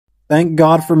Thank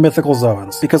God for mythical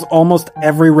Zoans, because almost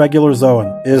every regular Zoan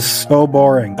is so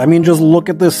boring. I mean, just look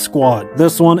at this squad.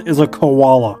 This one is a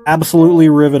koala. Absolutely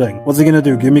riveting. What's he gonna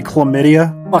do, give me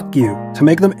chlamydia? Fuck you. To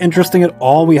make them interesting at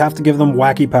all, we have to give them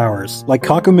wacky powers, like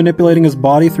Kaku manipulating his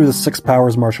body through the 6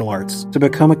 powers martial arts. To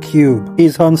become a cube,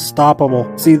 he's unstoppable.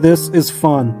 See, this is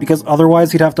fun, because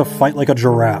otherwise he'd have to fight like a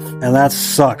giraffe, and that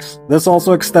sucks. This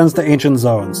also extends to ancient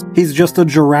Zoans. He's just a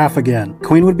giraffe again.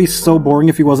 Queen would be so boring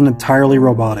if he wasn't entirely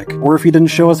robotic, or if he didn't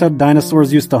show us how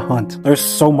dinosaurs used to hunt. There's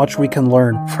so much we can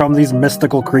learn from these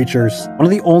mystical creatures. One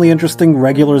of the only interesting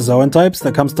regular Zoan types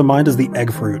that comes to mind is the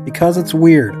egg fruit, because it's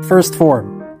weird. First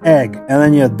form, egg, and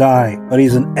then you die. But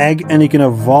he's an egg and he can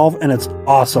evolve and it's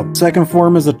awesome. Second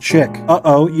form is a chick.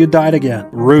 Uh-oh, you died again.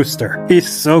 Rooster.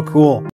 He's so cool.